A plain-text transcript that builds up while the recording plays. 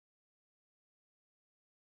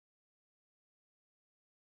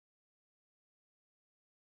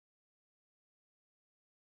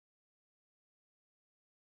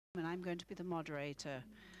and I'm going to be the moderator.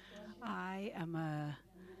 I am a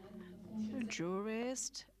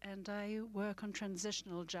jurist, and I work on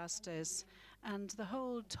transitional justice. And the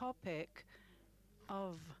whole topic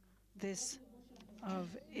of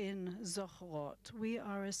in Zochrot. We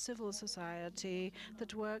are a civil society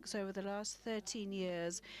that works over the last 13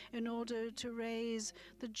 years in order to raise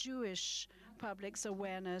the Jewish public's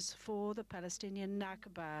awareness for the Palestinian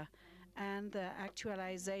Nakba and the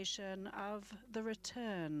actualization of the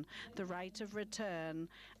return, the right of return,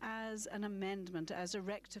 as an amendment, as a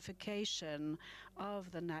rectification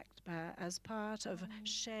of the Nakba, as part of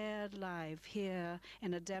shared life here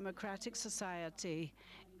in a democratic society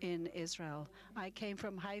in Israel. I came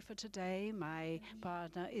from Haifa today. My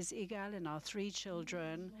partner is Igal and our 3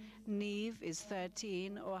 children. Niv is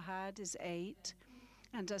 13, Ohad is 8,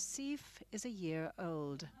 and Asif is a year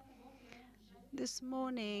old. This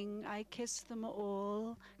morning, I kissed them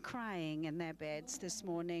all, crying in their beds this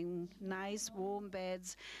morning. Nice, warm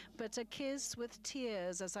beds, but a kiss with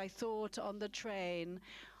tears as I thought on the train,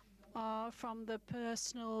 from the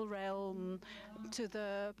personal realm to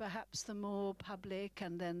the perhaps the more public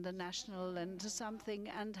and then the national and to something,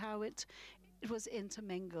 and how it was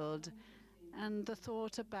intermingled. And the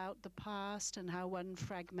thought about the past and how one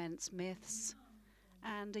fragments myths,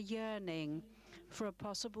 and a yearning for a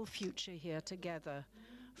possible future here together,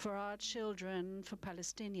 for our children, for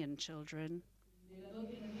Palestinian children,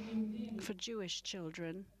 for Jewish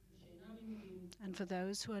children, and for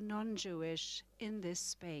those who are non-Jewish in this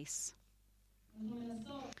space.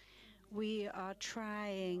 We are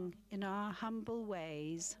trying in our humble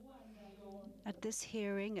ways at this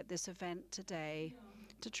hearing, at this event today,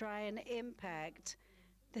 to try and impact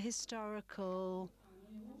the historical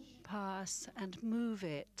past and move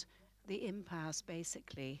it, the impasse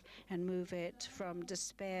basically, and move it from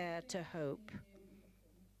despair to hope.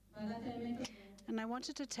 And I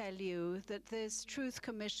wanted to tell you that this Truth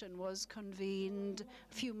Commission was convened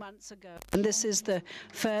a few months ago. And this is the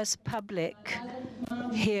first public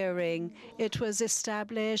hearing. It was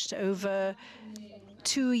established over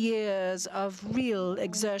 2 years of real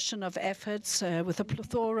exertion of efforts with a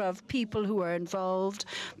plethora of people who were involved,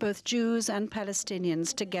 both Jews and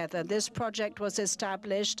Palestinians together. This project was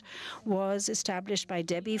established by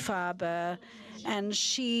Debbie Farber, and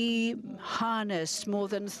she harnessed more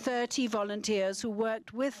than 30 volunteers who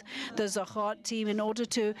worked with the Zochrot team in order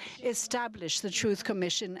to establish the Truth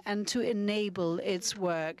Commission and to enable its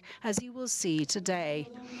work, as you will see today.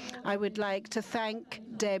 I would like to thank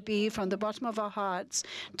Debbie from the bottom of our hearts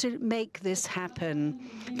to make this happen.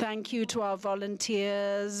 Thank you to our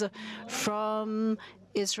volunteers from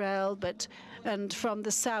Israel, and from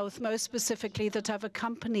the South, most specifically, that have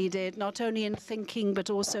accompanied it, not only in thinking,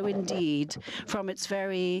 but also in deed, from its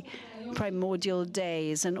very primordial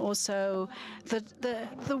days, and also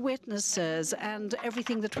the witnesses and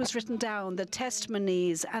everything that was written down, the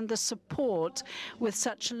testimonies and the support with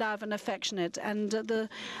such love and affectionate, and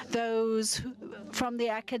those from the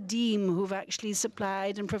academe who've actually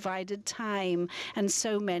supplied and provided time, and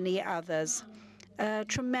so many others. A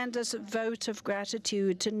tremendous vote of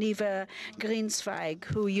gratitude to Niva Greensweig,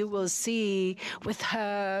 who you will see with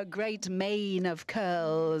her great mane of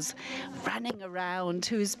curls running around,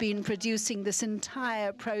 who's been producing this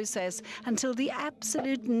entire process until the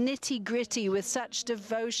absolute nitty-gritty with such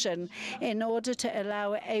devotion in order to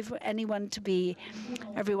allow everyone to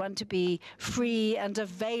be free and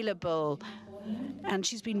available. And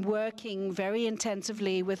she's been working very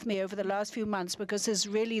intensively with me over the last few months, because it's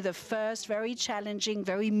really the first very challenging,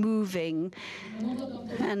 very moving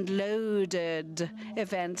and loaded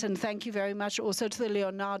event. And thank you very much also to the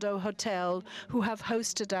Leonardo Hotel, who have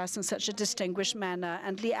hosted us in such a distinguished manner,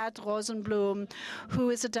 and Liat Rosenblum,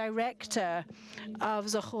 who is a director of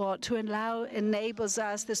Zochrot, who enables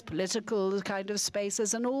us this political kind of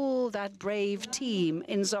spaces, and all that brave team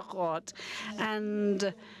in Zochrot.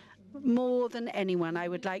 And more than anyone, I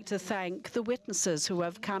would like to thank the witnesses who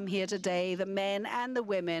have come here today, the men and the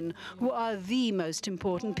women, who are the most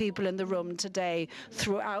important people in the room today,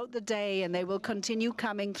 throughout the day, and they will continue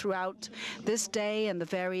coming throughout this day and the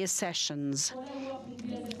various sessions.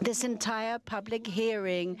 This entire public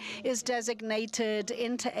hearing is designated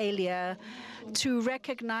inter alia to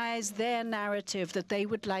recognize their narrative that they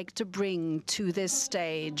would like to bring to this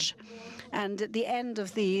stage. And at the end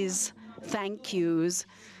of these thank yous,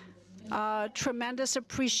 tremendous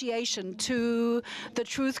appreciation to the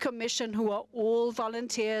Truth Commission, who are all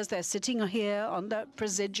volunteers. They're sitting here on the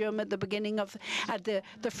presidium at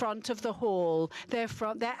the front of the hall. They're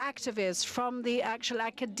activists from the actual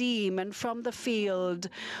academe and from the field,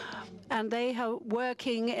 and they are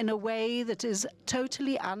working in a way that is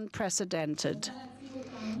totally unprecedented.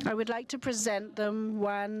 I would like to present them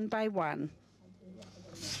one by one.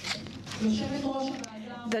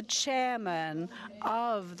 The chairman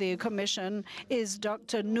of the commission is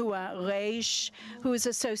Dr. Noah Reish, who is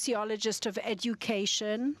a sociologist of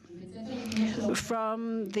education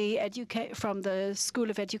from the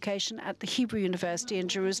School of Education at the Hebrew University in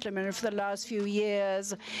Jerusalem. And for the last few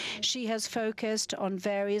years, she has focused on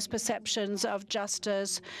various perceptions of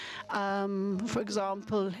justice, for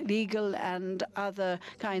example, legal and other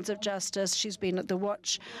kinds of justice. She's been at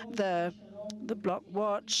the Block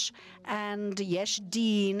Watch and Yesh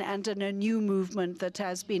Din, and in a new movement that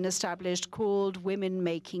has been established called Women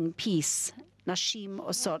Making Peace. Nashim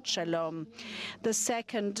Osot Shalom. The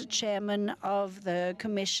second chairman of the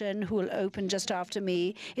commission, who will open just after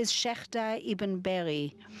me, is Shechta Ibn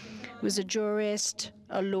Berry, who is a jurist,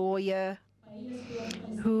 a lawyer,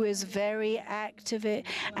 who is very active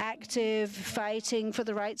fighting for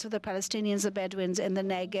the rights of the Palestinians, the Bedouins in the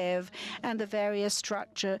Negev, and the various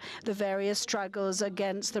struggles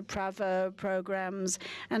against the Prava programs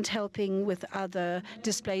and helping with other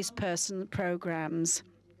displaced person programs.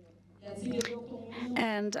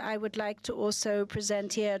 And I would like to also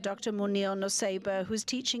present here Dr. Munir Noseba, who's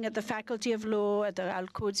teaching at the Faculty of Law at the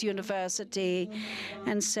Al-Quds University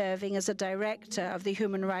and serving as a director of the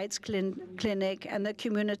Human Rights Clinic and the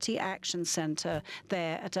Community Action Center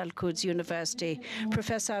there at Al-Quds University.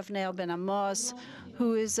 Professor Avner Ben Amos,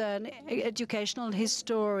 who is an educational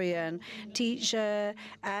historian, teacher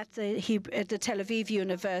at the Tel Aviv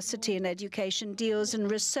University in education, deals in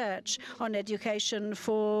research on education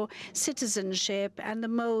for citizenship and the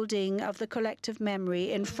molding of the collective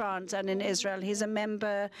memory in France and in Israel. He's a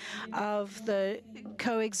member of the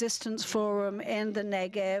Coexistence Forum in the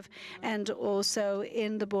Negev and also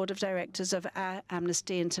in the board of directors of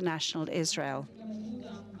Amnesty International Israel.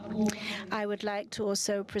 I would like to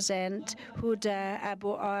also present Huda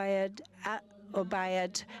Abu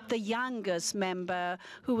Obayed, the youngest member,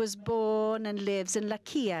 who was born and lives in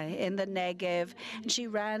Lakia in the Negev. And she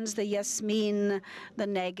runs the Yasmin, the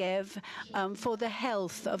Negev, for the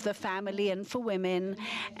health of the family and for women,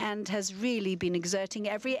 and has really been exerting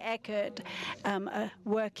every effort,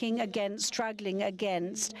 struggling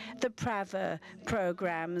against the Prava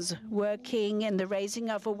programs, working in the raising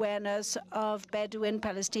of awareness of Bedouin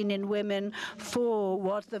Palestinian women for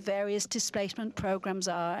what the various displacement programs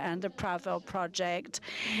are and the Prava project.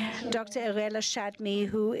 Dr. Arela Shadmi,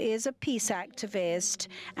 who is a peace activist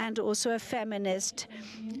and also a feminist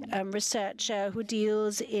researcher who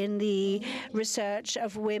deals in the research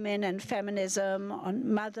of women and feminism on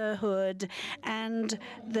motherhood and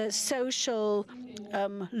the social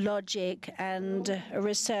logic and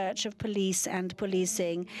research of police and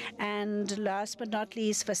policing. And last but not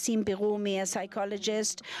least, Vasim Birumi, a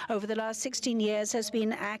psychologist, over the last 16 years has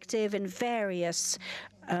been active in various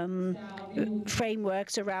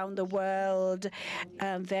frameworks around the world,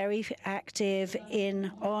 very active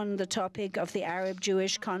on the topic of the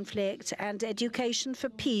Arab-Jewish conflict and education for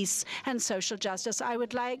peace and social justice. I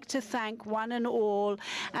would like to thank one and all,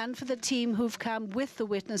 and for the team who've come with the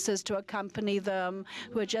witnesses to accompany them,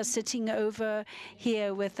 who are just sitting over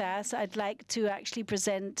here with us. I'd like to actually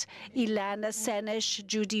present Ilana Senesh,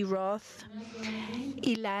 Judy Roth,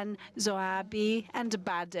 Ilan Zohabi, and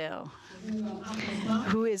Badr,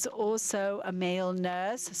 who is also a male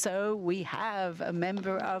nurse. So we have a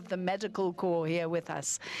member of the medical corps here with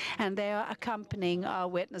us. And they are accompanying our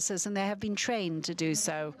witnesses, and they have been trained to do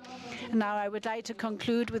so. Now I would like to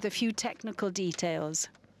conclude with a few technical details.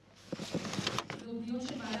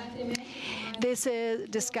 This is a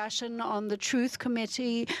discussion on the Truth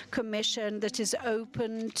Commission that is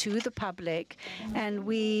open to the public, and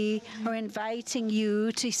we are inviting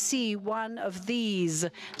you to see one of these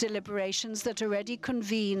deliberations that already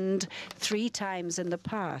convened 3 times in the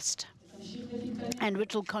past, and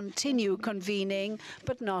which will continue convening,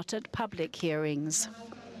 but not at public hearings.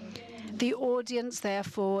 The audience,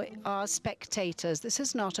 therefore, are spectators. This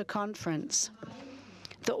is not a conference.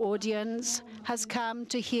 The audience has come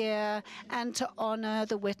to hear and to honor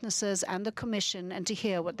the witnesses and the commission and to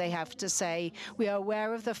hear what they have to say. We are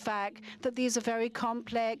aware of the fact that these are very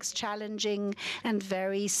complex, challenging, and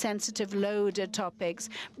very sensitive, loaded topics,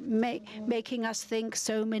 making us think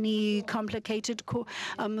so many complicated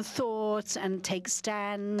thoughts and take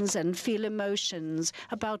stands and feel emotions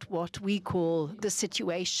about what we call the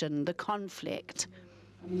situation, the conflict,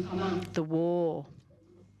 the war.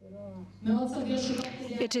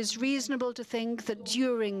 It is reasonable to think that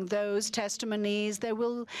during those testimonies,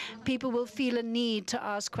 people will feel a need to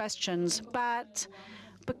ask questions, but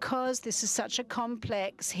because this is such a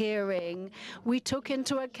complex hearing, we took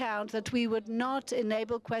into account that we would not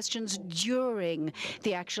enable questions during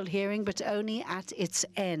the actual hearing, but only at its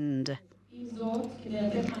end.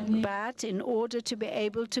 But in order to be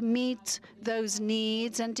able to meet those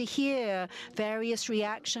needs and to hear various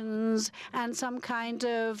reactions and some kind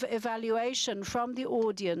of evaluation from the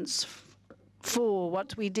audience for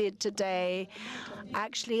what we did today,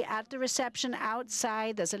 actually at the reception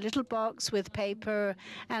outside there's a little box with paper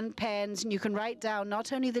and pens, and you can write down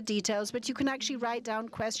not only the details, but you can actually write down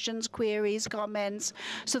questions, queries, comments,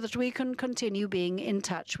 so that we can continue being in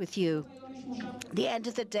touch with you. At the end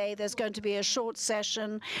of the day, there's going to be a short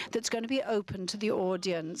session that's going to be open to the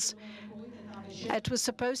audience. It was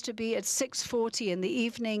supposed to be at 6:40 in the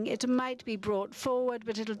evening. It might be brought forward,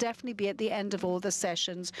 but it'll definitely be at the end of all the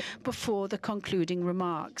sessions before the concluding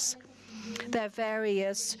remarks. There are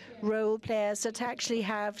various role players that actually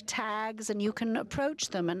have tags, and you can approach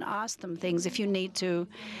them and ask them things if you need to.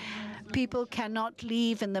 People cannot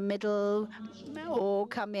leave in the middle or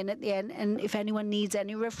come in at the end. And if anyone needs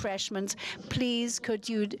any refreshments, please could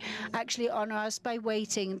you actually honor us by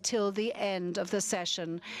waiting till the end of the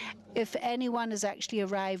session. If anyone has actually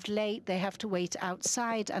arrived late, they have to wait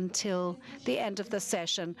outside until the end of the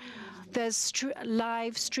session. There's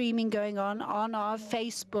live streaming going on our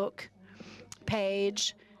Facebook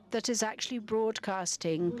page that is actually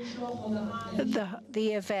broadcasting the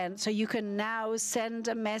event. So you can now send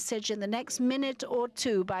a message in the next minute or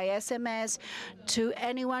two by SMS to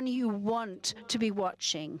anyone you want to be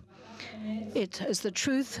watching. It is the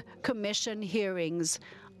Truth Commission hearings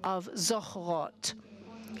of Zochrot.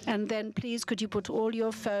 And then please could you put all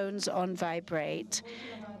your phones on vibrate.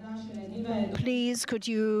 Please could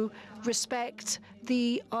you respect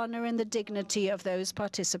the honor and the dignity of those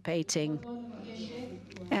participating.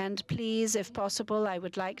 And please, if possible, I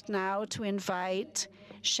would like now to invite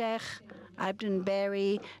Sheikh Ibn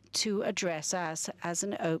Berry to address us as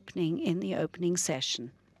an opening in the opening session.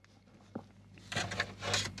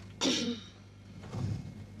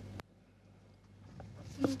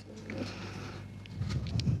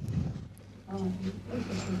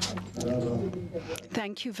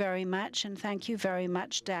 Thank you very much, and thank you very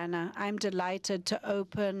much, Dana. I'm delighted to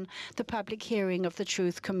open the public hearing of the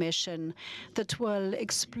Truth Commission that will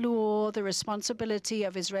explore the responsibility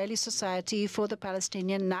of Israeli society for the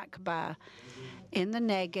Palestinian Nakba in the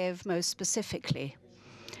Negev most specifically.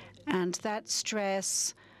 And that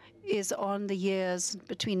stress is on the years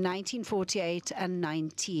between 1948 and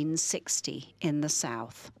 1960 in the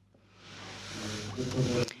South.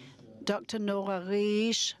 Dr. Noor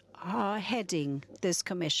Arish are heading this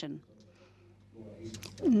commission.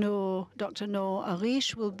 Dr. Noor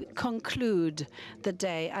Arish will conclude the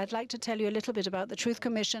day. I'd like to tell you a little bit about the Truth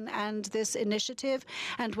Commission and this initiative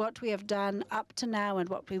and what we have done up to now and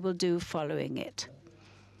what we will do following it.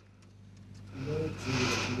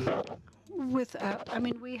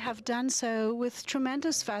 We have done so with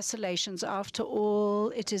tremendous vacillations. After all,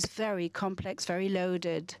 it is very complex, very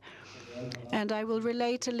loaded. And I will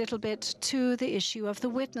relate a little bit to the issue of the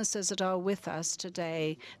witnesses that are with us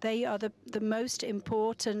today. They are the most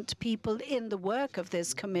important people in the work of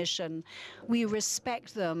this commission. We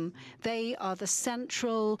respect them. They are the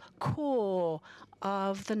central core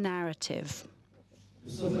of the narrative.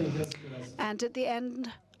 And at the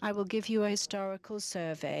end, I will give you a historical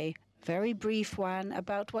survey, very brief one,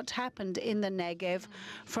 about what happened in the Negev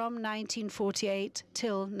from 1948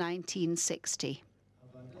 till 1960.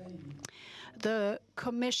 The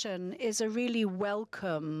commission is a really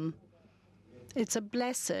welcome, it's a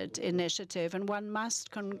blessed initiative, and one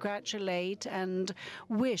must congratulate and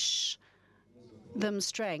wish them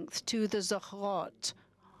strength to the Zochrot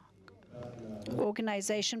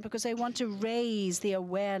organization, because they want to raise the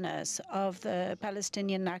awareness of the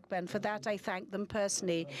Palestinian Nakba, and for that I thank them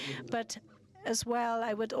personally. But as well,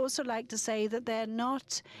 I would also like to say that they're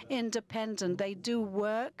not independent. They do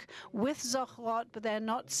work with Zochrot, but they're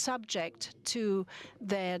not subject to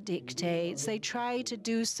their dictates. They try to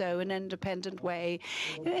do so in an independent way.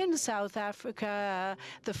 In South Africa,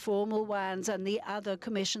 the formal ones and the other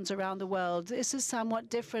commissions around the world, this is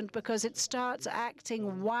somewhat different because it starts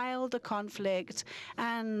acting while the conflict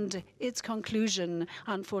and its conclusion,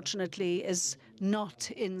 unfortunately, is not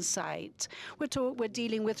in sight. We're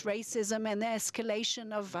dealing with racism and the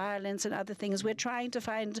escalation of violence and other things. We're trying to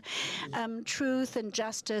find truth and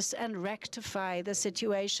justice and rectify the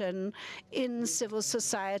situation in civil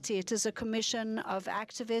society. It is a commission of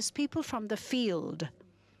activists, people from the field.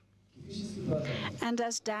 And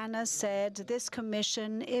as Dana said, this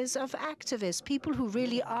commission is of activists, people who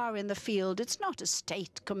really are in the field. It's not a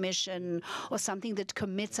state commission or something that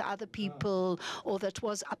commits other people or that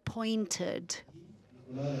was appointed.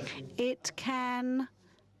 It can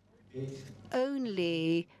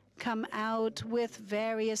only come out with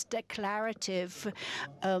various declarative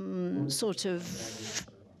sort of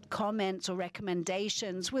comments or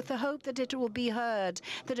recommendations with the hope that it will be heard,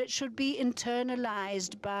 that it should be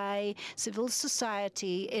internalized by civil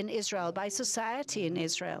society in Israel, by society in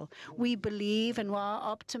Israel. We believe and are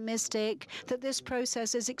optimistic that this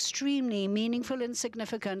process is extremely meaningful and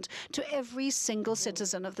significant to every single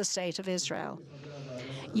citizen of the State of Israel.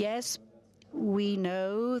 Yes, we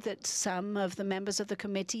know that some of the members of the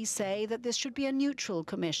committee say that this should be a neutral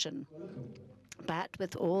commission. But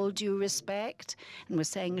with all due respect, and we're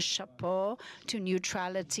saying chapeau to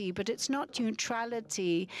neutrality, but it's not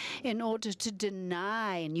neutrality in order to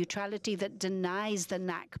deny, neutrality that denies the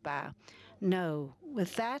Nakba. No,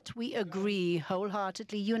 with that we agree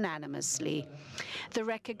wholeheartedly, unanimously. The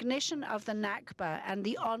recognition of the Nakba and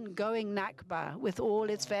the ongoing Nakba with all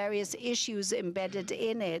its various issues embedded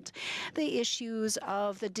in it, the issues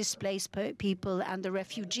of the displaced people and the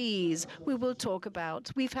refugees, we will talk about.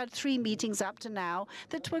 We've had 3 meetings up to now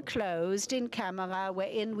that were closed in camera,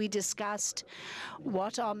 wherein we discussed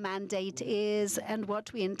what our mandate is and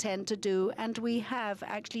what we intend to do, and we have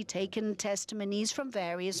actually taken testimonies from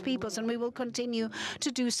various peoples, and we will continue to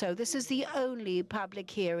do so. This is the only public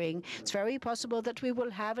hearing. It's very possible that we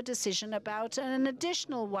will have a decision about an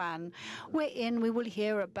additional one, wherein we will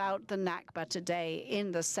hear about the Nakba today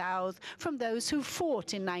in the South from those who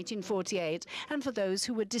fought in 1948 and for those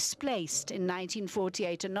who were displaced in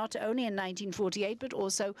 1948, and not only in 1948, but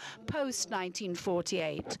also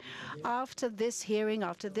post-1948. After this hearing,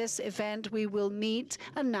 after this event, we will meet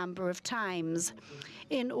a number of times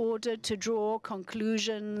in order to draw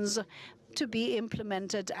conclusions to be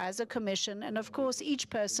implemented as a commission. And of course, each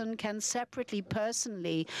person can separately,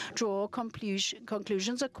 personally draw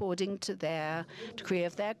conclusions according to their degree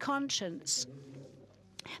of their conscience.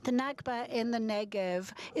 The Nakba in the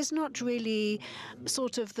Negev is not really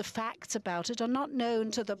sort of the facts about it are not known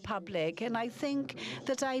to the public. And I think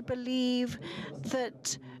that I believe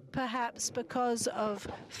that perhaps because of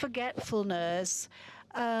forgetfulness,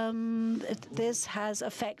 this has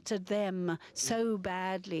affected them so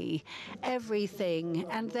badly, everything,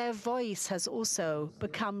 and their voice has also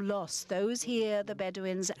become lost, those here, the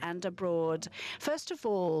Bedouins, and abroad. First of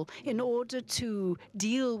all, in order to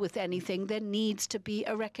deal with anything, there needs to be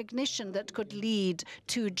a recognition that could lead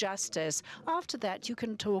to justice. After that, you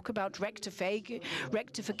can talk about rectification,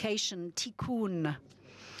 tikkun.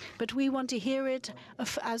 But we want to hear it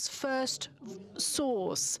as first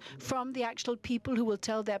source from the actual people who will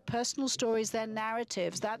tell their personal stories, their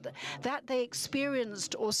narratives, that they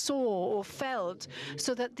experienced or saw or felt,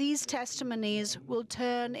 so that these testimonies will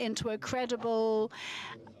turn into a credible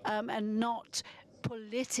and not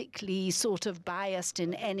politically sort of biased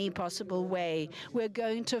in any possible way. We're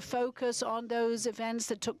going to focus on those events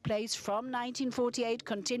that took place from 1948,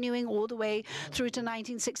 continuing all the way through to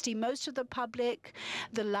 1960. Most of the public,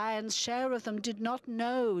 the lion's share of them, do not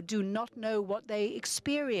know what they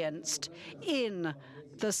experienced in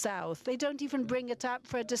the South. They don't even bring it up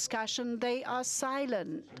for a discussion. They are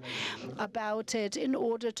silent about it in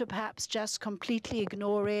order to perhaps just completely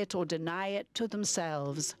ignore it or deny it to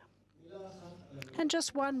themselves. And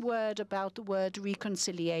just one word about the word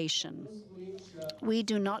reconciliation. We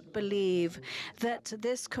do not believe that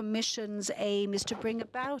this commission's aim is to bring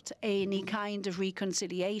about any kind of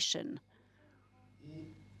reconciliation,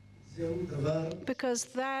 because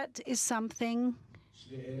that is something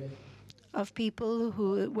of people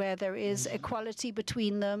where there is equality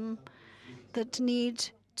between them, that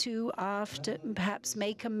need to perhaps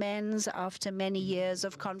make amends after many years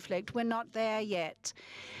of conflict. We're not there yet.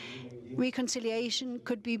 Reconciliation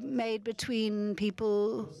could be made between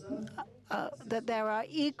people, that there are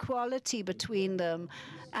equality between them,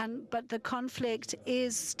 but the conflict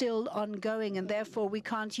is still ongoing, and therefore we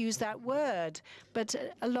can't use that word. But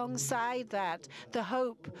alongside that, the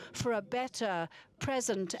hope for a better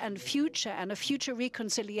present and a future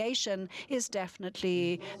reconciliation is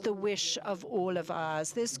definitely the wish of all of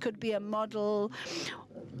us. This could be a model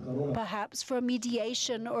perhaps for a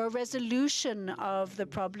mediation or a resolution of the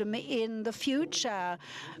problem in the future,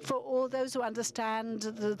 for all those who understand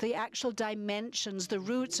the actual dimensions, the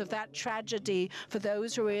roots of that tragedy, for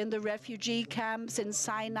those who are in the refugee camps in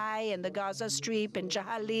Sinai, in the Gaza Strip, in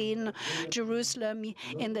Jahalin, Jerusalem,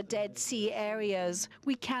 in the Dead Sea areas.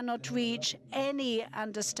 We cannot reach any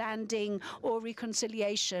understanding or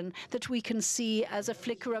reconciliation that we can see as a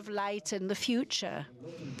flicker of light in the future.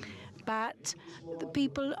 But the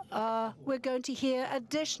people we're going to hear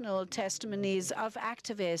additional testimonies of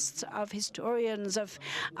activists, of historians, of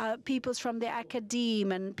peoples from the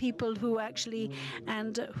academe, and people who actually,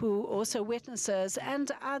 and who also witnesses,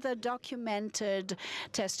 and other documented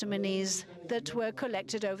testimonies that were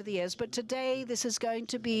collected over the years. But today, this is going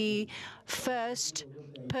to be first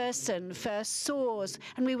person, first source,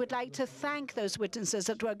 and we would like to thank those witnesses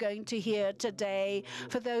that we're going to hear today,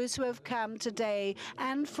 for those who have come today,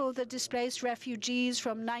 and for the displaced refugees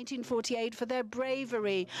from 1948, for their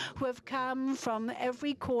bravery, who have come from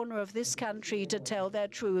every corner of this country to tell their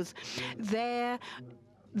truth.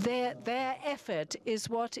 Their effort is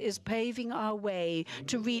what is paving our way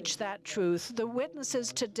to reach that truth. The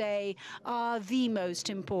witnesses today are the most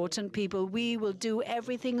important people. We will do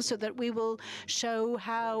everything so that we will show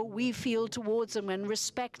how we feel towards them and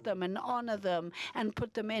respect them and honor them and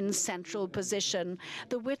put them in central position.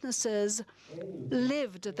 The witnesses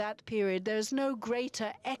lived that period. There's no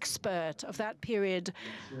greater expert of that period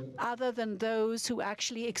other than those who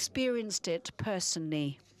actually experienced it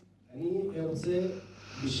personally.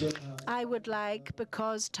 I would like,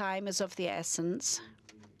 because time is of the essence,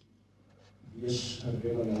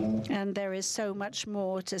 and there is so much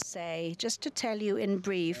more to say, just to tell you in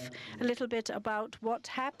brief a little bit about what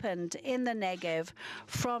happened in the Negev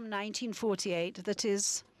from 1948 that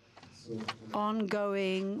is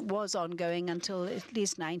ongoing, was ongoing until at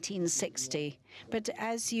least 1960. But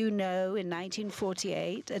as you know, in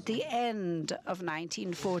 1948, at the end of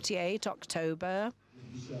 1948, October,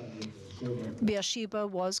 Beersheba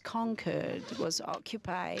was conquered, was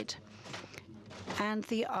occupied, and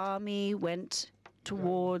the army went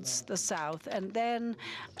towards the south. And then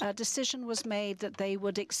a decision was made that they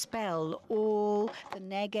would expel all the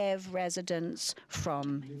Negev residents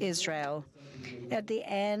from Israel. At the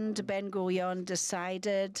end, Ben-Gurion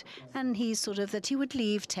decided, and he that he would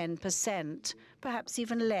leave 10%, perhaps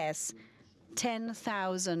even less,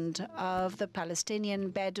 10,000 of the Palestinian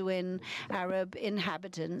Bedouin Arab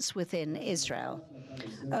inhabitants within Israel.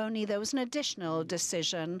 Only there was an additional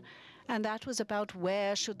decision, and that was about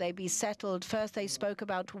where should they be settled. First they spoke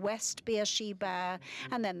about West Beersheba,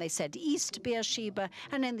 and then they said East Beersheba,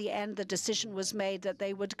 and in the end the decision was made that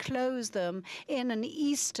they would close them in an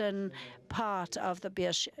eastern part of the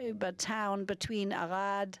Beersheba town between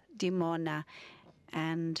Arad, Dimona,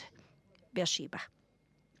 and Beersheba.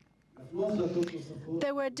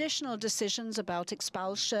 There were additional decisions about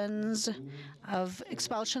expulsions of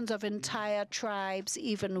entire tribes,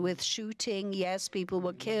 even with shooting. Yes, people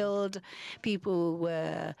were killed, people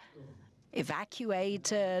were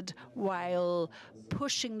evacuated while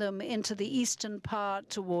pushing them into the eastern part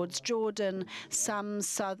towards Jordan, some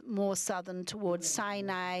more southern towards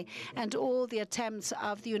Sinai, and all the attempts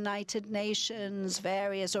of the United Nations,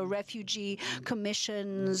 various or refugee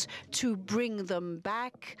commissions to bring them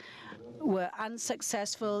back were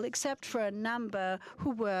unsuccessful, except for a number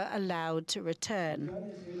who were allowed to return.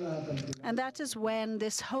 And that is when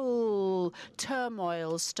this whole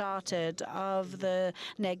turmoil started of the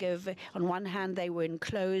Negev. On one hand, they were in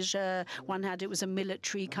closure. One hand, it was a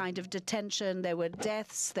military kind of detention. There were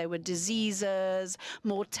deaths, there were diseases,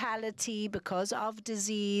 mortality because of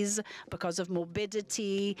disease, because of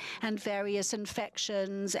morbidity, and various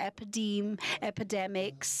infections, epidemics.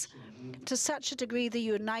 To such a degree, the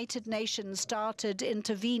United Nations started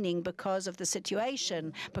intervening because of the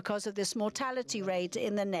situation, because of this mortality rate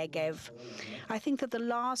in the Negev. I think that the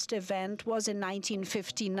last event was in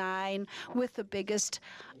 1959 with the biggest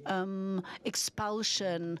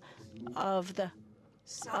expulsion of the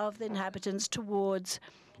inhabitants towards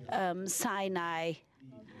Sinai,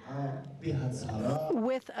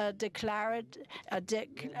 with a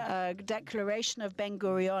declaration of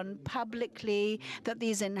Ben-Gurion publicly that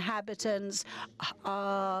these inhabitants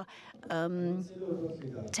are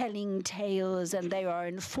telling tales and they are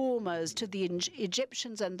informers to the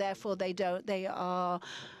Egyptians, and therefore they are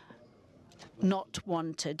not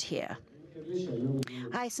wanted here.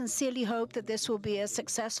 I sincerely hope that this will be a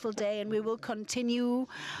successful day, and we will continue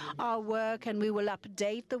our work and we will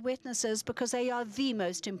update the witnesses because they are the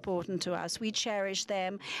most important to us. We cherish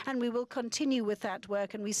them, and we will continue with that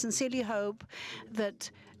work, and we sincerely hope that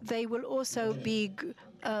they will also be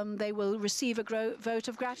they will receive a vote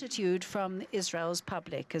of gratitude from Israel's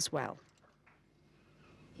public as well.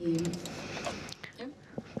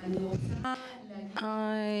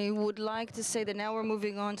 I would like to say that now we're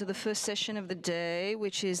moving on to the first session of the day,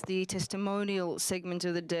 which is the testimonial segment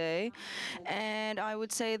of the day. And I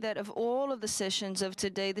would say that of all of the sessions of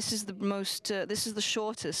today, this is the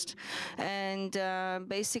shortest. And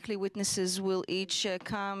basically witnesses will each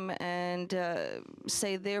come and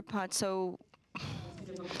say their part. So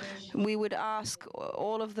we would ask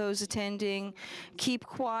all of those attending, keep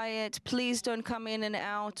quiet, please don't come in and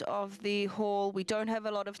out of the hall. We don't have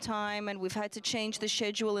a lot of time and we've had to change the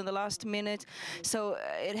schedule in the last minute. So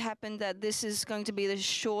it happened that this is going to be the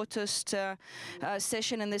shortest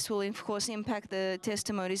session, and this will of course impact the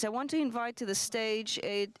testimonies. I want to invite to the stage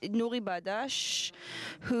Nuri Badash,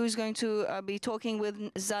 who's going to be talking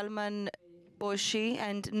with Zalman Arazi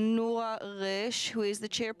and Noura Resh, who is the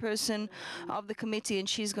chairperson of the committee, and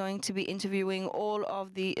she's going to be interviewing all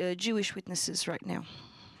of the Jewish witnesses right now.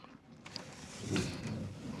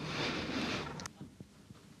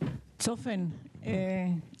 Tzofen.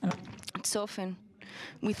 Tzofen,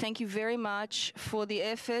 we thank you very much for the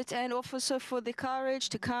effort and also for the courage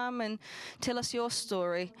to come and tell us your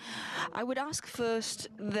story. I would ask first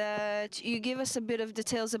that you give us a bit of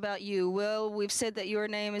details about you. Well, we've said that your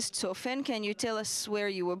name is Tzofen. Can you tell us where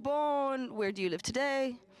you were born? Where do you live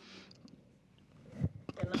today?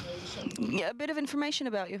 Yeah, a bit of information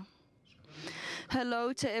about you.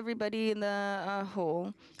 Hello to everybody in the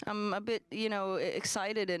hall. I'm a bit,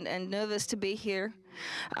 excited and nervous to be here.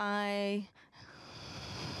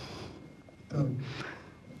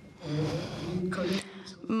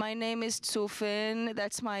 My name is Tzofen.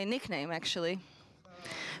 That's my nickname, actually,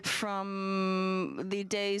 from the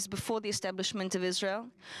days before the establishment of Israel.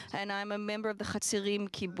 And I'm a member of the Hatzirim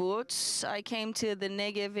Kibbutz. I came to the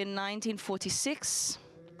Negev in 1946.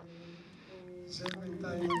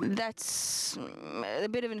 That's a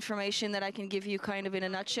bit of information that I can give you kind of in a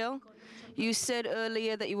nutshell. You said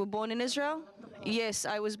earlier that you were born in Israel? Yes,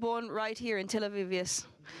 I was born right here in Tel Aviv, yes.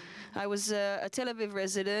 I was a Tel Aviv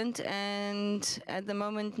resident, and at the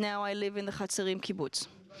moment now I live in the Hatzirim Kibbutz.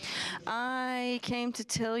 I came to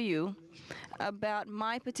tell you about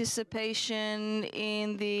my participation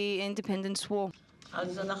in the Independence War.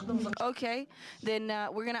 Okay, then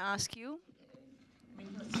we're going to ask you.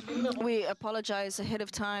 We apologize ahead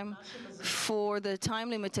of time for the time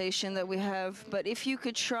limitation that we have, but if you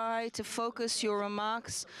could try to focus your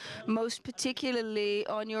remarks most particularly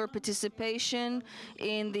on your participation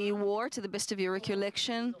in the war, to the best of your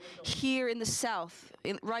recollection, here in the south,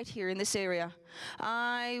 right here in this area.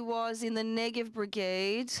 I was in the Negev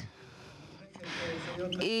Brigade,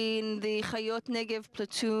 in the Chayot Negev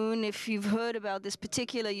platoon. If you've heard about this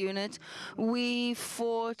particular unit, we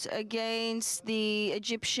fought against the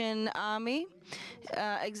Egyptian army.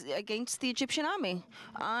 I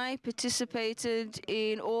participated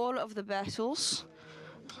in all of the battles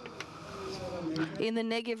in the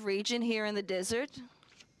Negev region here in the desert.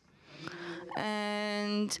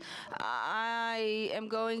 And I am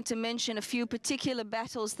going to mention a few particular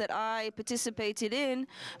battles that I participated in,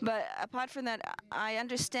 but apart from that, I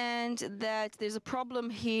understand that there's a problem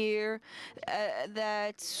here,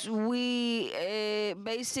 that we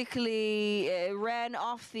basically ran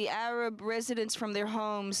off the Arab residents from their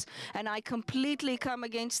homes, and I completely come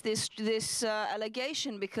against this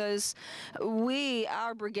allegation, because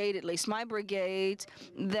our brigade, at least my brigade,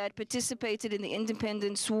 that participated in the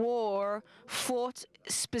Independence War, fought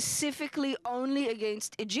specifically only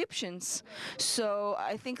against Egyptians. So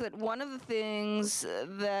I think that one of the things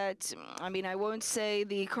that, I won't say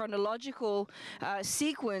the chronological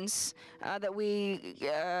sequence that we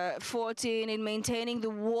fought in maintaining the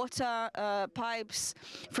water pipes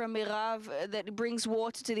from Mirav that brings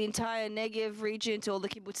water to the entire Negev region, to all the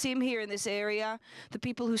kibbutzim here in this area, the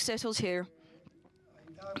people who settled here.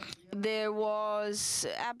 There was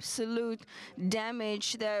absolute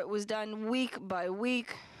damage that was done week by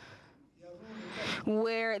week,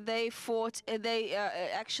 where they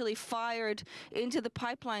actually fired into the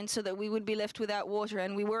pipeline so that we would be left without water,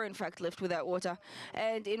 and we were in fact left without water.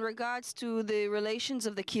 And in regards to the relations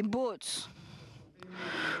of the kibbutz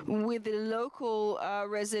with the local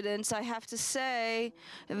residents, I have to say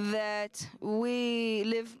that we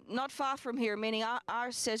live not far from here, meaning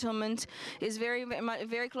our settlement is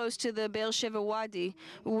very close to the Beersheba Wadi,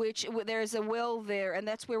 which there's a well there, and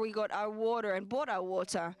that's where we got our water and bought our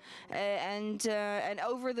water. And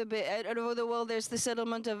over the well there's the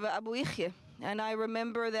settlement of Abu Ichya, and I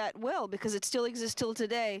remember that well because it still exists till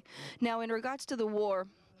today. Now, in regards to the war,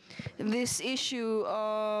 this issue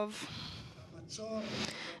of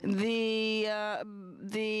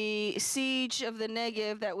the siege of the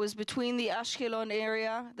Negev that was between the Ashkelon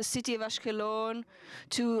area, the city of Ashkelon,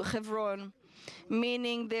 to Hebron,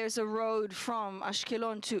 meaning there's a road from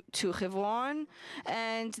Ashkelon to Hebron,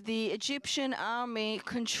 and the Egyptian army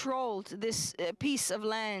controlled this piece of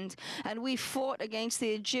land, and we fought against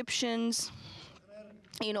the Egyptians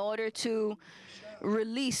in order to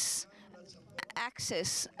release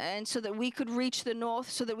access, and so that we could reach the north,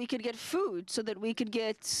 so that we could get food, so that we could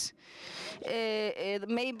get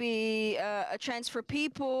maybe transfer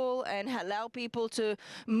people and allow people to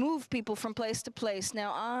move people from place to place.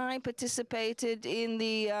 Now, I participated in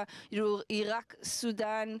the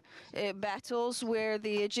Iraq-Sudan battles where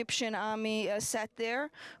the Egyptian army sat there,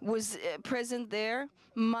 was present there.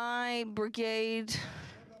 My brigade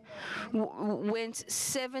went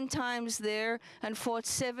 7 times there and fought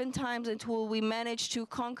 7 times until we managed to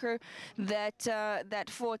conquer that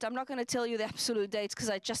fort. I'm not going to tell you the absolute dates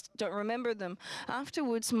because I just don't remember them.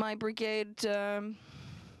 Afterwards, my brigade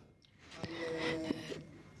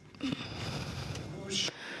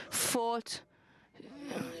fought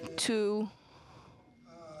to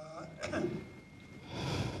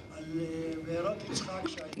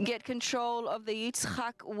get control of the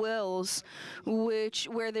Yitzchak wells,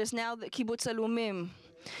 where there's now the Kibbutz Alumim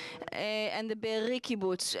and the Be'eri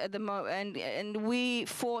Kibbutz at the and we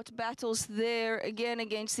fought battles there again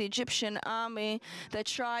against the Egyptian army that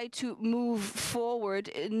tried to move forward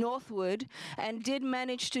northward, and did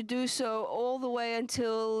manage to do so all the way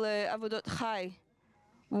until Avodot Chai.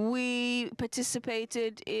 We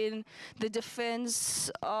participated in the defense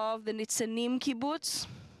of the Nitzanim Kibbutz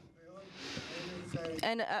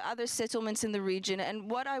and other settlements in the region.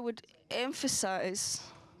 And what I would emphasize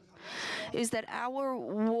is that our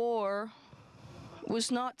war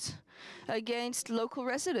was not against local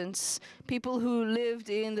residents, people who lived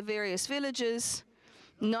in the various villages,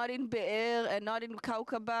 not in Be'er and not in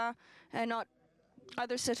Kaukaba and not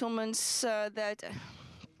other settlements that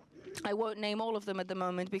I won't name all of them at the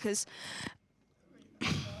moment, because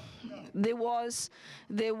there was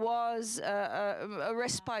a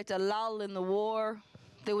respite, a lull in the war.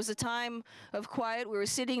 There was a time of quiet. We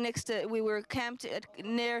were camped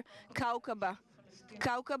near Kaukaba.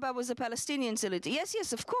 Kaukaba was a Palestinian settlement.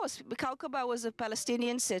 Yes, of course. Kaukaba was a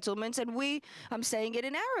Palestinian settlement, and I'm saying it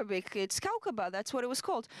in Arabic, it's Kaukaba, that's what it was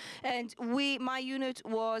called. And my unit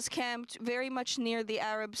was camped very much near the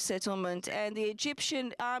Arab settlement, and the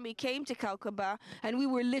Egyptian army came to Kaukaba, and we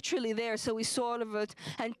were literally there, so we saw all of it,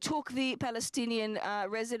 and took the Palestinian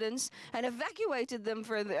residents and evacuated them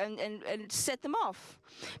and set them off,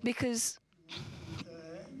 because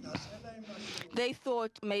they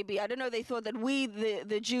thought maybe, I don't know, they thought that we,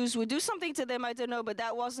 the Jews, would do something to them, I don't know, but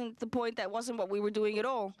that wasn't the point, that wasn't what we were doing at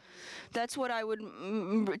all. That's what I would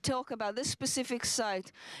talk about, this specific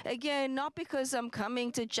site. Again, not because I'm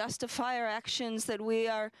coming to justify our actions that we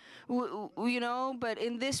are, but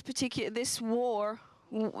in this war,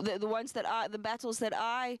 the battles that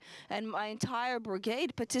I and my entire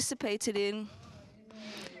brigade participated in,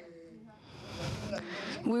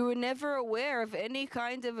 we were never aware of any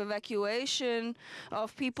kind of evacuation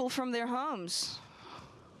of people from their homes.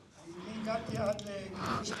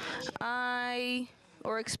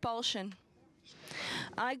 Or expulsion.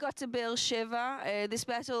 I got to Beersheba. This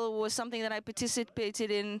battle was something that I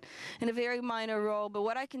participated in a very minor role. But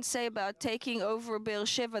what I can say about taking over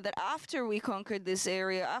Beersheba, that after we conquered this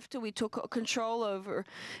area, after we took control over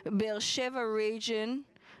Beersheba region,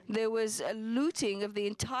 there was a looting of the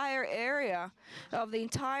entire area, of the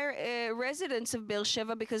entire residents of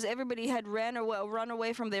Beersheba, because everybody had run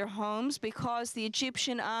away from their homes, because the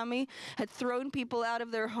Egyptian army had thrown people out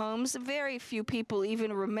of their homes. Very few people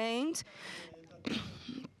even remained.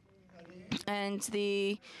 And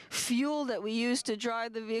the fuel that we used to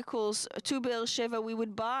drive the vehicles to Beersheba, we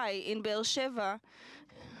would buy in Beersheba.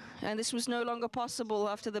 And this was no longer possible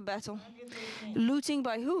after the battle. Looting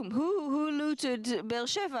by whom? Who looted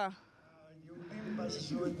Beersheba?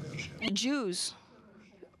 Jews.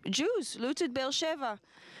 Jews looted Beersheba.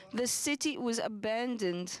 The city was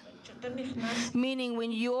abandoned. Meaning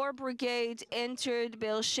when your brigade entered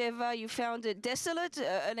Beersheba, you found it desolate,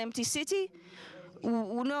 an empty city?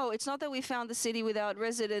 No, it's not that we found the city without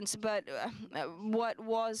residents, but what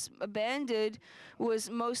was abandoned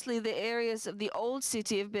was mostly the areas of the old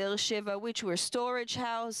city of Beersheba, which were storage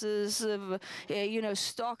houses of,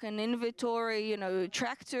 stock and inventory,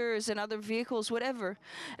 tractors and other vehicles, whatever.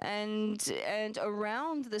 And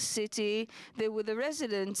around the city, there were the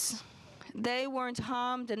residents. They weren't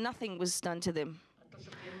harmed and nothing was done to them.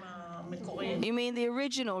 You mean the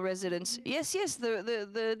original residents? Yes,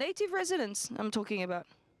 the native residents I'm talking about.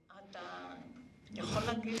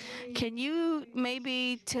 Can you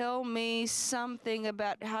maybe tell me something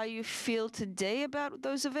about how you feel today about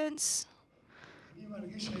those events?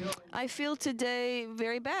 I feel today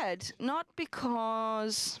very bad, not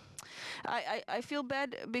because I feel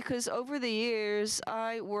bad because over the years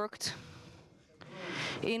I worked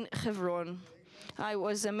in Hebron. I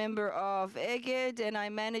was a member of Eged, and I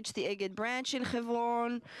managed the Eged branch in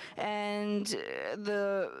Hebron, and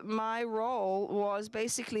my role was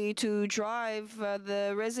basically to drive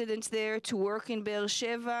the residents there to work in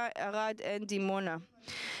Beersheba, Arad, and Dimona.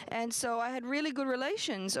 And so I had really good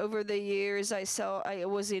relations over the years. I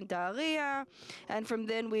was in Daria, and from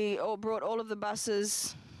then we brought all of the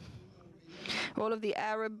buses, all of the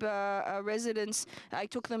Arab residents. I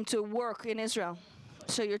took them to work in Israel.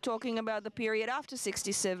 So you're talking about the period after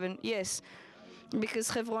 67, yes. Because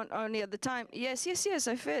Hebron only at the time, yes,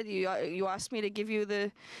 I fed you. You asked me to give you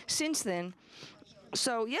the since then.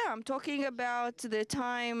 So yeah, I'm talking about the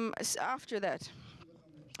time after that.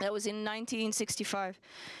 That was in 1965.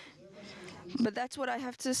 But that's what I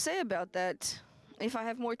have to say about that. If I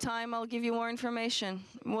have more time, I'll give you more information.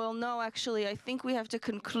 Well, no, actually, I think we have to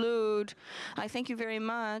conclude. I thank you very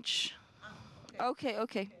much.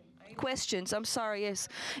 Okay. Questions? I'm sorry, yes.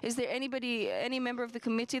 Is there any member of the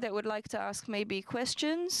committee that would like to ask maybe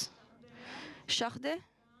questions? Shahde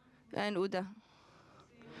and Uda.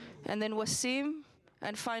 And then Wasim,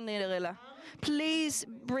 and finally Rela. Please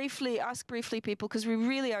ask briefly, people, because we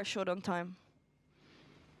really are short on time.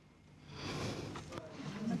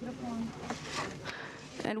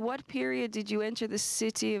 And what period did you enter the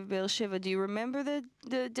city of Beersheba? Do you remember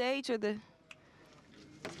the date or the...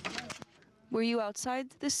 Were you outside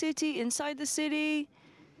the city, inside the city?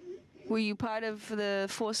 Were you part of the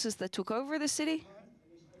forces that took over the city?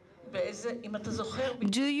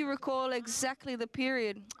 Do you recall exactly the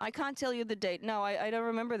period? I can't tell you the date. No, I don't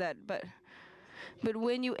remember that. But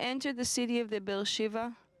when you entered the city of the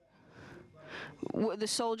Beersheba, were the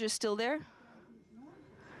soldiers still there?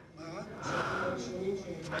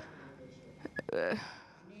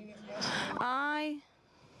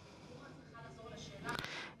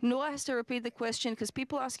 Noah has to repeat the question because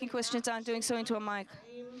people asking questions aren't doing so into a mic.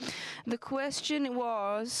 The question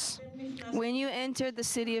was, when you entered the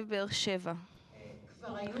city of Beersheba,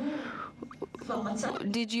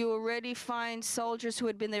 did you already find soldiers who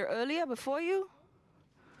had been there earlier before you?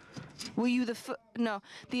 Were you no?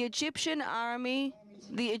 The Egyptian army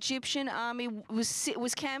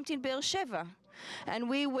was camped in Beersheba, and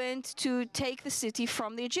we went to take the city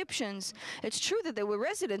from the Egyptians. It's true that there were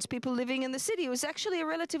residents, people living in the city. It was actually a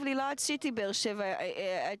relatively large city, Beersheba.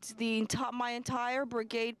 My entire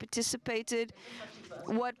brigade participated.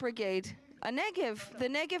 What brigade? The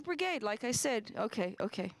Negev brigade, like I said. Okay.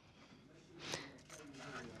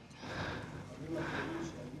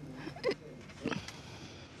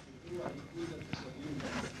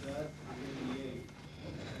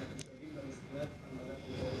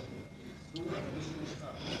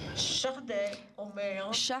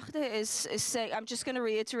 Shahde is saying, I'm just going to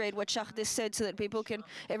reiterate what Shahde said so that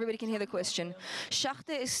everybody can hear the question.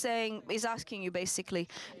 Shahde is asking you basically,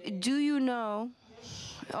 do you know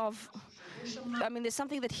of, there's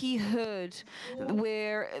something that he heard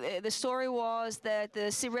where the story was that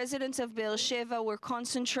the residents of Beersheba were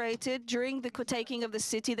concentrated, during the taking of the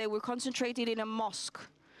city, they were concentrated in a mosque.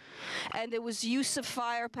 And there was use of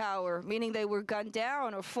firepower, meaning they were gunned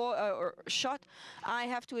down or shot. I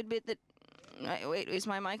have to admit that. Wait, is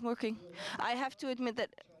my mic working? I have to admit that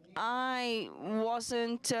I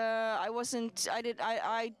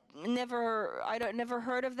never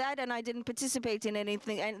heard of that, and I didn't participate in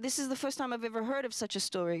anything. And this is the first time I've ever heard of such a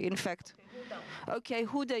story. In fact. Okay,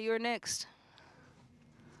 Huda, you're next.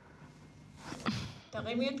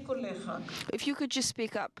 If you could just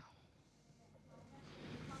speak up.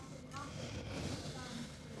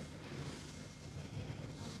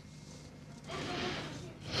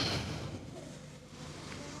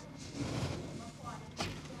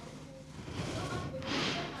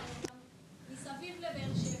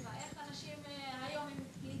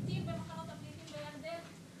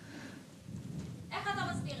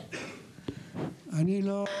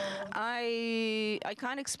 I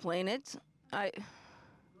can't explain it.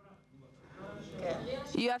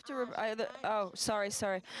 You have to.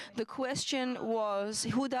 Sorry. The question was,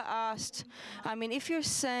 Huda asked, if you're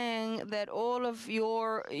saying that all of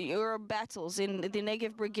your battles in the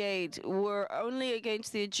Negev Brigade were only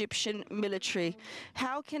against the Egyptian military,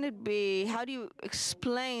 how can it be? How do you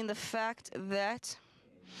explain the fact that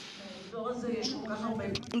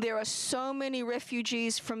there are so many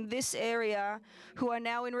refugees from this area who are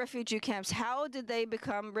now in refugee camps? How did they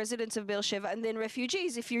become residents of Beersheba and then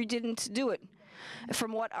refugees if you didn't do it?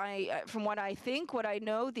 From what I think, what I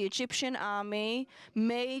know, the Egyptian army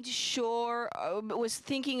made sure, was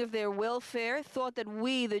thinking of their welfare, thought that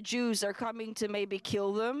we, the Jews, are coming to maybe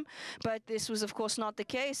kill them, but this was of course not the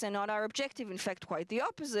case and not our objective. In fact, quite the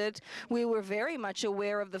opposite. We were very much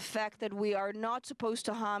aware of the fact that we are not supposed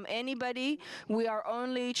to harm anybody. We are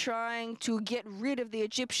only trying to get rid of the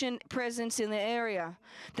Egyptian presence in the area.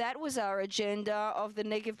 That was our agenda of the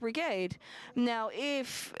Negev Brigade. Now,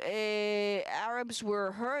 if Arabs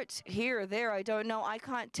were hurt here or there, I don't know. I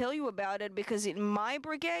can't tell you about it because in my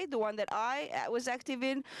brigade, the one that I was active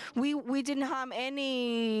in, we didn't harm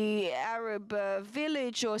any Arab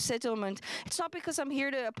village or settlement. It's not because I'm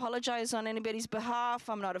here to apologize on anybody's behalf.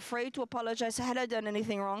 I'm not afraid to apologize. Had I done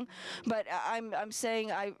anything wrong? But I'm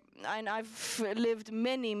saying I've lived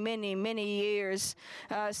many years.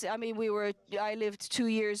 I mean, I lived 2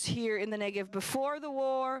 years here in the Negev before the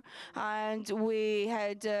war, and we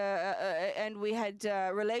had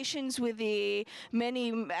relations with the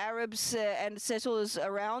many Arabs and settlers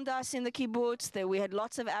around us in the kibbutz. We had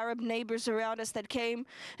lots of Arab neighbors around us that came,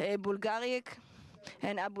 Bulgaric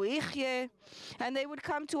and Abu Ichye, and they would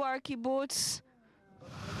come to our kibbutz.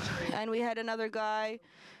 And we had another guy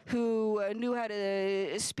who knew how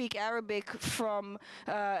to speak Arabic from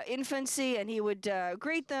infancy, and he would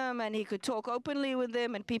greet them, and he could talk openly with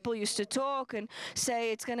them, and people used to talk and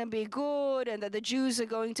say it's going to be good, and that the Jews are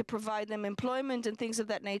going to provide them employment and things of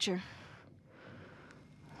that nature.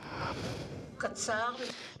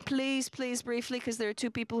 Please, briefly, because there are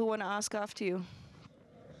two people who want to ask after you.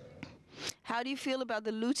 How do you feel about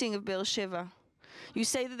the looting of Beersheba? You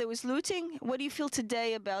say that there was looting. What do you feel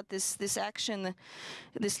today about this action,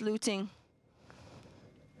 this looting?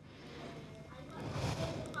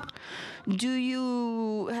 Do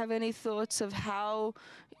you have any thoughts of how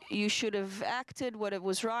you should have acted, what it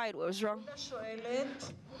was right, what was wrong?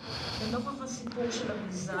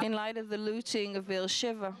 In light of the looting of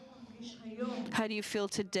Beersheba, how do you feel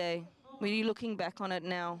today? When you're looking back on it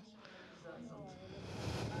now?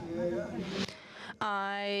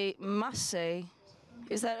 I must say,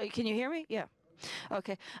 can you hear me? Yeah.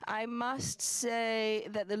 Okay. I must say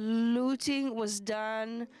that the looting was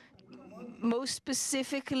done most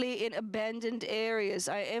specifically in abandoned areas.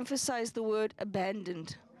 I emphasize the word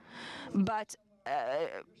abandoned. But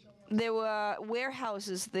there were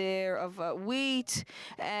warehouses there of wheat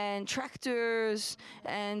and tractors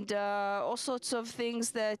and all sorts of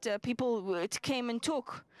things that people came and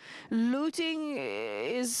took. Looting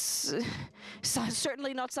is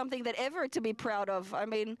certainly not something that ever to be proud of. I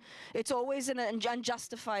mean, it's always an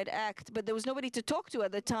unjustified act, but there was nobody to talk to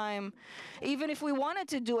at the time, even if we wanted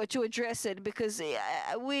to do it, to address it, because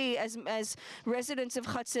we, as residents of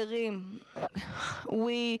Chatzerim,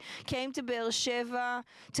 we came to Beersheba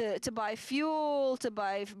to buy fuel, to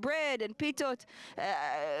buy bread and pitot.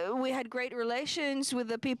 We had great relations with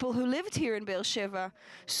the people who lived here in Beersheba.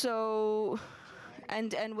 So...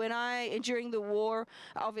 And when during the war,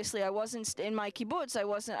 obviously I wasn't in my kibbutz,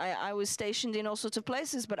 I was stationed in all sorts of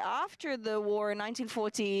places, but after the war in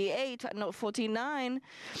 1949,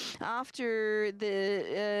 after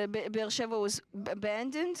the Beersheba was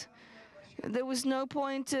abandoned, there was no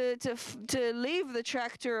point to leave the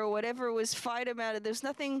tractor or whatever was fight about it. There's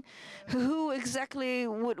nothing. Who exactly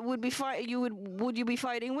would you be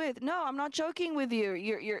fighting with? No, I'm not joking with you.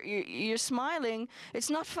 You're smiling. It's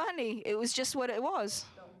not funny. It was just what it was.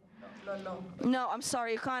 No, I'm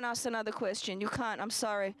sorry. You can't ask another question. You can't. I'm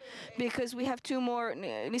sorry, because we have two more.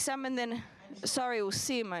 Nisam, and then sorry,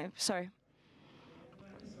 Usim. Sorry.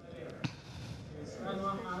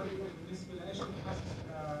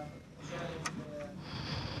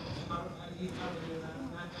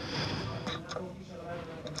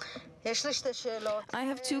 I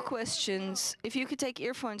have two questions. If you could take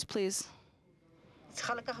earphones, please.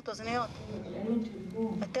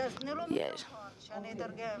 Yes.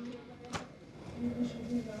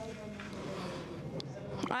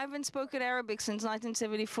 I haven't spoken Arabic since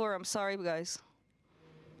 1974. I'm sorry, guys.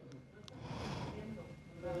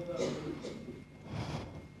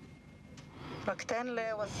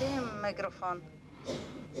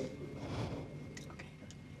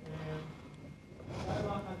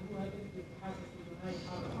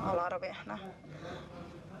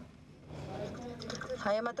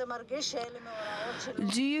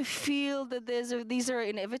 Do you feel that these are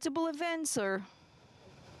inevitable events, or?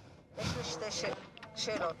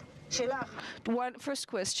 First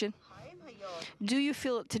question. Do you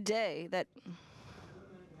feel today that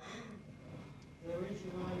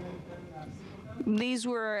these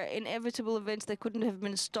were inevitable events that couldn't have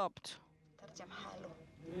been stopped?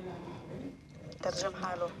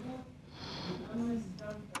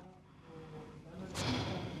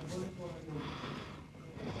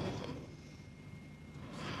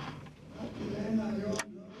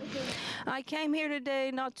 I came here today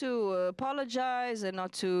not to apologize and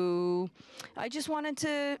not to... I just wanted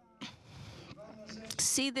to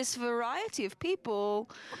see this variety of people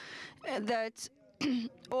that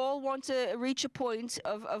all want to reach a point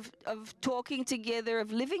of talking together,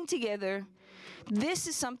 of living together. This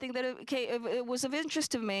is something that it was of interest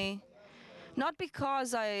to me, not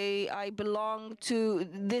because I belong to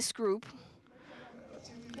this group.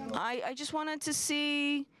 I just wanted to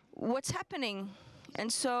see what's happening. And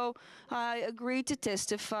so I agreed to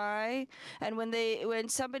testify. And when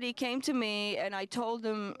somebody came to me and I told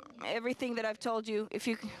them everything that I've told you,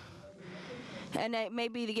 and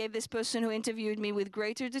maybe they gave this person who interviewed me with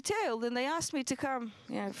greater detail, then they asked me to come.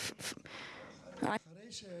 Yeah.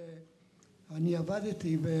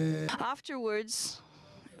 Afterwards,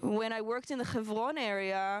 when I worked in the Hebron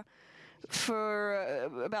area for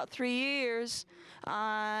about 3 years,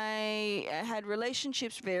 I had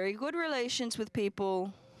relationships, very good relations with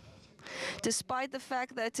people. Despite the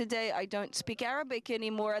fact that today I don't speak Arabic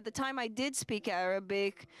anymore, at the time I did speak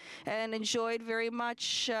Arabic and enjoyed very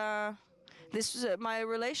much my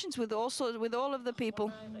relations with all of the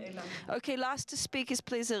people. Okay, last to speak is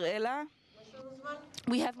please Ella.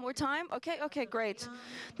 We have more time? Okay, great.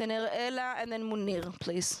 Then Ella and then Munir,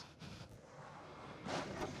 please.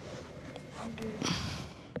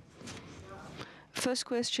 First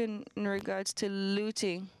question in regards to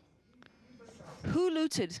looting. Who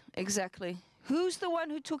looted exactly? Who's the one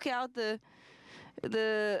who took out the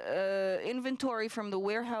inventory from the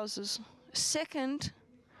warehouses? Second,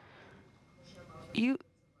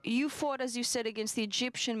 you fought, as you said, against the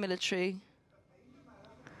Egyptian military.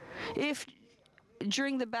 If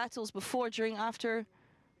during the battles, before, during, after,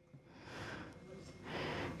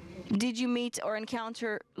 did you meet or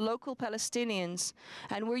encounter local Palestinians?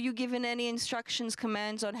 And were you given any instructions,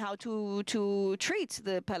 commands on how to treat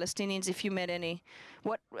the Palestinians if you met any?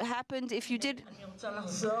 What happened if you did?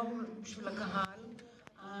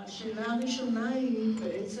 השאלה הראשונה היא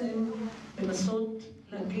בעצם לנסות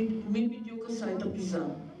להגיד מי בדיוק עשה את הביזה.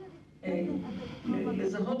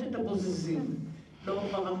 לזהות את הבוזזים. לא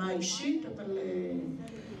ברמה האישית, אבל...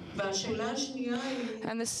 והשאלה השנייה היא...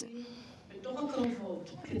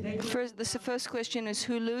 The first question is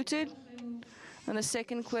who looted, and the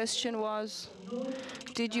second question was,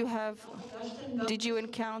 did you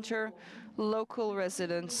encounter local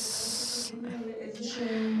residents,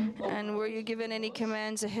 and were you given any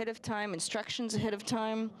commands ahead of time, instructions ahead of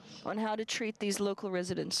time on how to treat these local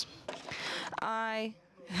residents? I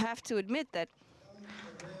have to admit that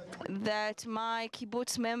my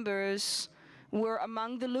kibbutz members were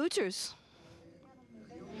among the looters.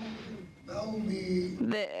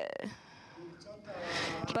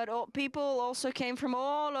 But people also came from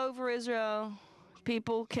all over Israel.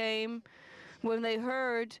 People came when they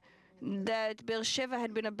heard that Beersheba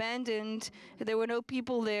had been abandoned. There were no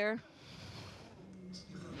people there.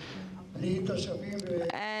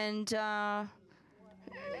 And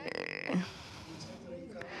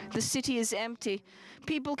the city is empty.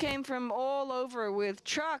 People came from all over with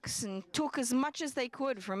trucks and took as much as they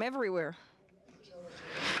could from everywhere.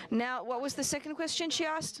 Now, what was the second question she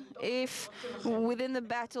asked? If within the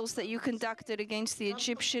battles that you conducted against the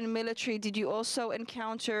Egyptian military, did you also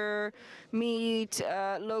meet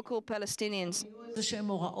local Palestinians?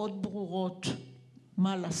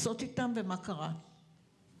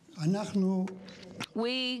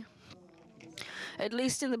 We, at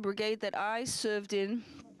least in the brigade that I served in,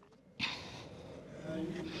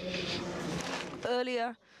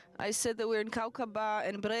 earlier I said that we're in Kaukaba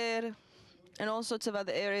and Brer, and all sorts of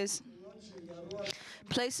other areas.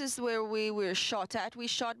 Places where we were shot at, we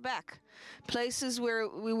shot back. Places where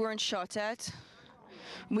we weren't shot at,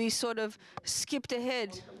 we sort of skipped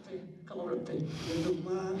ahead.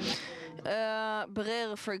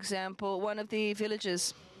 Brer, for example, one of the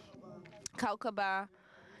villages, Kaukaba,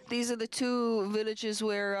 these are the two villages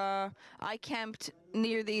where I camped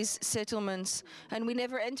near these settlements, and we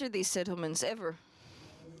never entered these settlements, ever.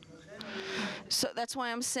 So that's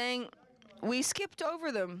why I'm saying we skipped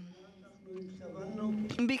over them,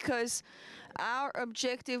 because our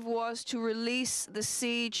objective was to release the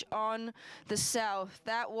siege on the south.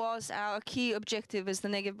 That was our key objective as the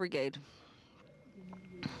Negev Brigade.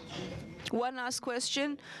 One last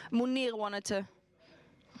question. Munir wanted to.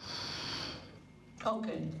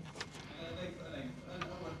 Okay.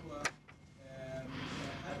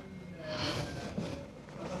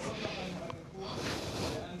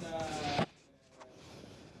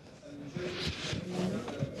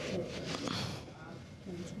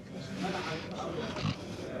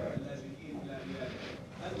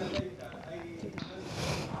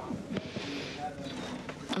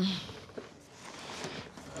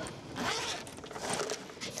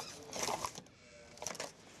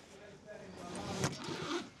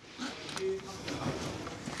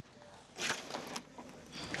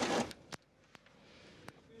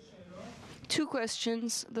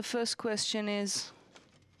 questions. The first question is,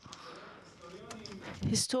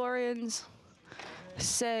 historians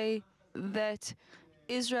say that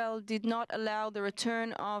Israel did not allow the return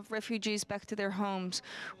of refugees back to their homes.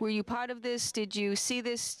 Were you part of this? Did you see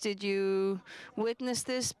this? Did you witness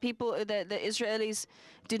this? People, the Israelis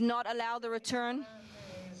did not allow the return?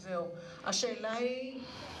 זהו. השאלה היא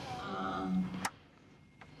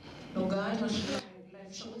נוגעת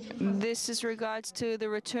לאפשרות שלך. This is regards to the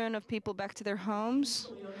return of people back to their homes.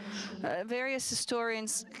 Various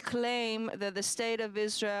historians claim that the state of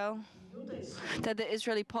Israel, that the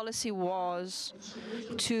Israeli policy was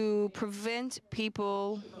to prevent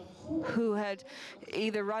people who had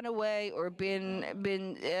either run away or been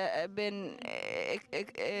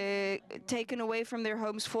taken away from their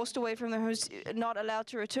homes, forced away from their homes, not allowed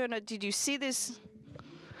to return. Did you see this?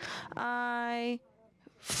 I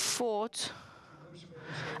fought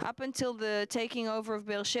up until the taking over of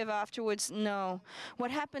Beersheba. Afterwards, no.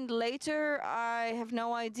 What happened later, I have no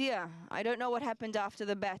idea. I don't know what happened after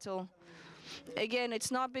the battle. Again,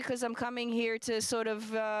 it's not because I'm coming here to sort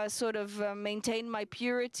of maintain my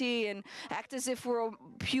purity and act as if we're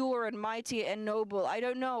pure and mighty and noble. I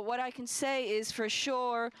don't know. What I can say is for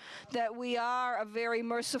sure that we are a very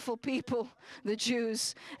merciful people, the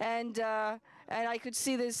Jews, and I could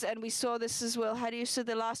see this, and we saw this as well. How do you say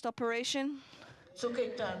the last operation?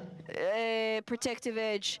 Protective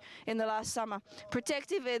Edge in the last summer.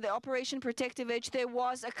 The Operation Protective Edge, there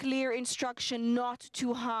was a clear instruction not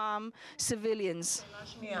to harm civilians.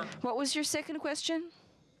 What was your second question?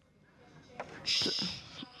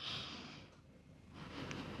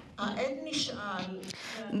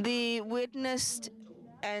 The witness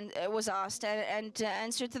and was asked and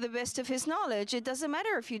answered to the best of his knowledge. It doesn't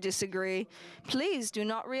matter if you disagree. Please do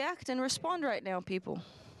not react and respond right now, people.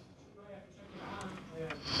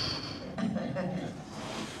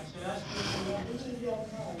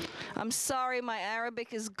 I'm sorry, my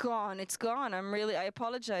Arabic is gone. It's gone. I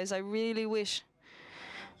apologize. I really wish.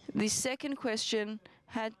 The second question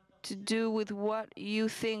had to do with what you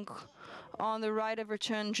think on the right of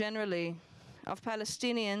return generally of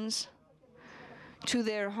Palestinians to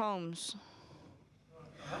their homes.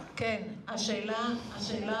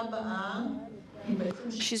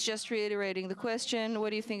 She's just reiterating the question. What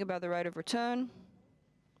do you think about the right of return?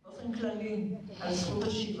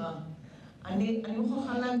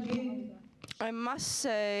 I must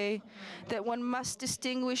say that one must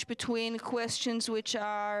distinguish between questions which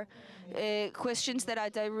are questions that are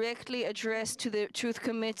directly addressed to the Truth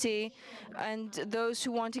Committee and those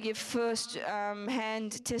who want to give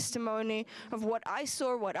first-hand testimony of what I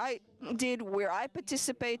saw, what I did, where I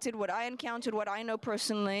participated, what I encountered, what I know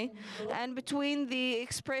personally, and between the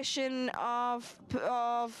expression of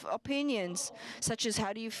opinions, such as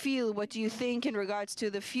how do you feel, what do you think in regards to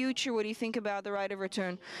the future, what do you think about the right of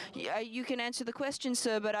return. You can answer the question,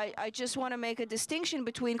 sir, but I just want to make a distinction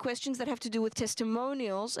between questions that have to do with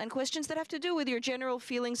testimonials and questions that have to do with your general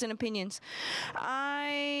feelings and opinions.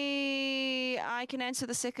 I can answer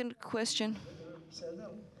the second question.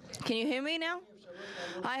 Can you hear me now?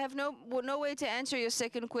 I have no way to answer your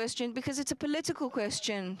second question because it's a political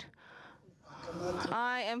question.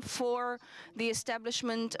 I am for the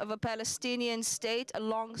establishment of a Palestinian state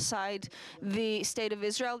alongside the state of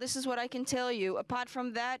Israel. This is what I can tell you. Apart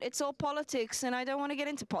from that, it's all politics, and I don't want to get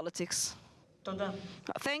into politics.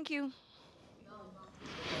 Thank you.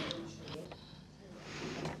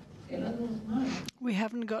 We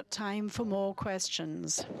haven't got time for more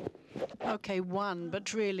questions. Okay, one,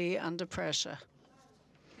 but really under pressure.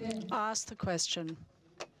 Ask the question.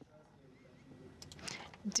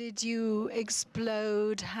 Did you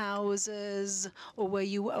explode houses, or were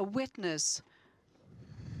you a witness?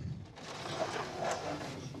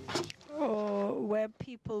 Or where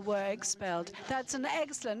people were expelled? That's an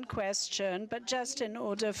excellent question, but just in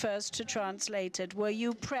order first to translate it, were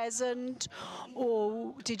you present,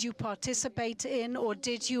 or did you participate in, or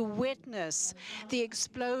did you witness the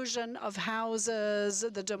explosion of houses,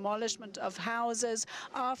 the demolishment of houses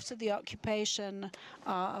after the occupation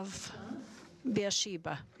of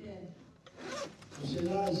Beersheba?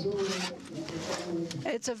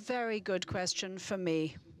 It's a very good question for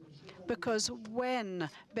me, because when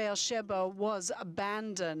Beersheba was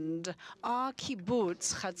abandoned, our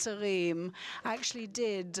kibbutz, Chatzerim, actually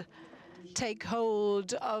did take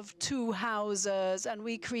hold of 2 houses, and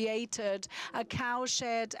we created a cow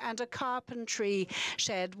shed and a carpentry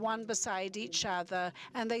shed, one beside each other,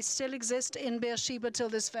 and they still exist in Beersheba till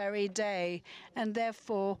this very day. And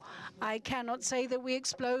therefore, I cannot say that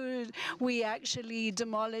we actually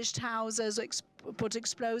demolished houses, put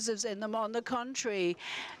explosives in them. On the contrary,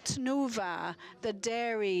 Tnuva, the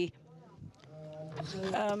dairy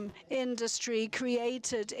industry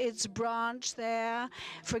created its branch there,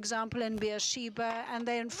 for example, in Beersheba, and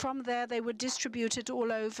then from there they would distribute it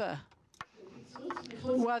all over.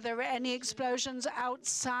 Were there any explosions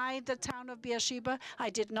outside the town of Beersheba? I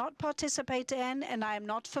did not participate in, and I am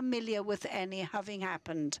not familiar with any having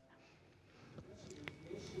happened.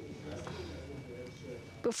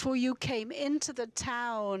 Before you came into the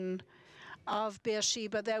town of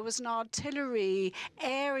Beersheba, there was an artillery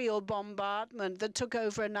aerial bombardment that took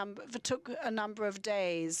a number of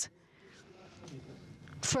days,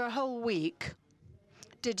 for a whole week.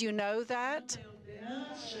 Did you know that?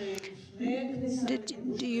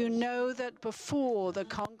 Do you know that before the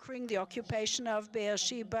conquering, the occupation of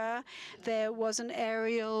Beersheba, there was an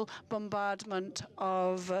aerial bombardment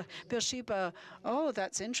of Beersheba? Oh,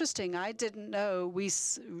 that's interesting. I didn't know. We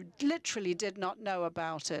literally did not know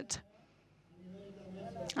about it.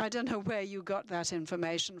 I don't know where you got that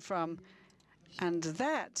information from. And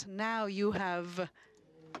that now you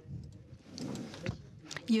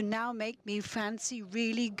now make me fancy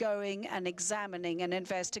really going and examining and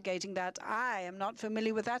investigating that. I am not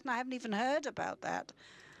familiar with that, and I haven't even heard about that.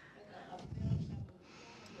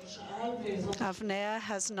 Avner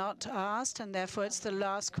has not asked, and therefore it's the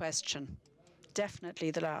last question.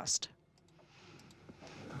 Definitely the last.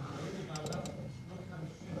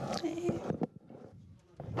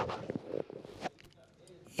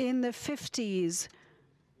 In the 50s,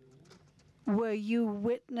 were you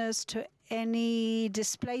witness to any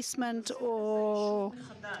displacement or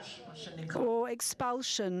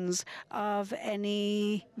expulsions of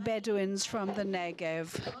any Bedouins from the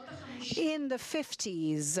Negev? In the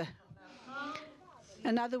 50s,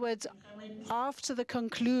 in other words, after the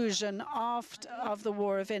conclusion of the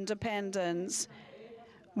War of Independence,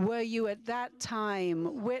 were you at that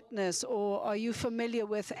time witness, or are you familiar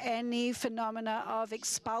with any phenomena of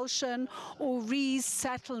expulsion or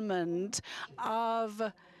resettlement of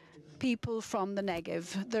people from the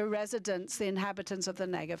Negev, the residents, the inhabitants of the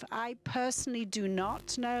Negev? I personally do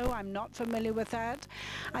not know. I'm not familiar with that.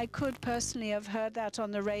 I could personally have heard that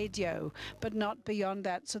on the radio, but not beyond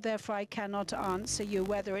that. So therefore, I cannot answer you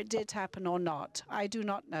whether it did happen or not. I do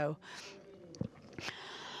not know.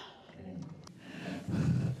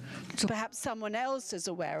 Perhaps someone else is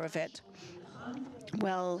aware of it.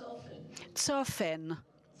 Well, Tzofen,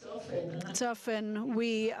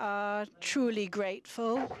 we are truly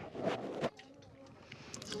grateful.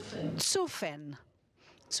 Tzofen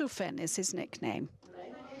is his nickname.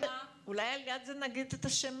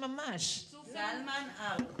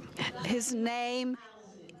 His name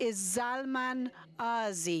is Zalman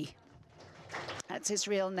Arazi. That's his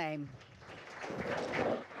real name.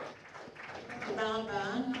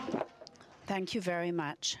 Thank you very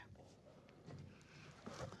much.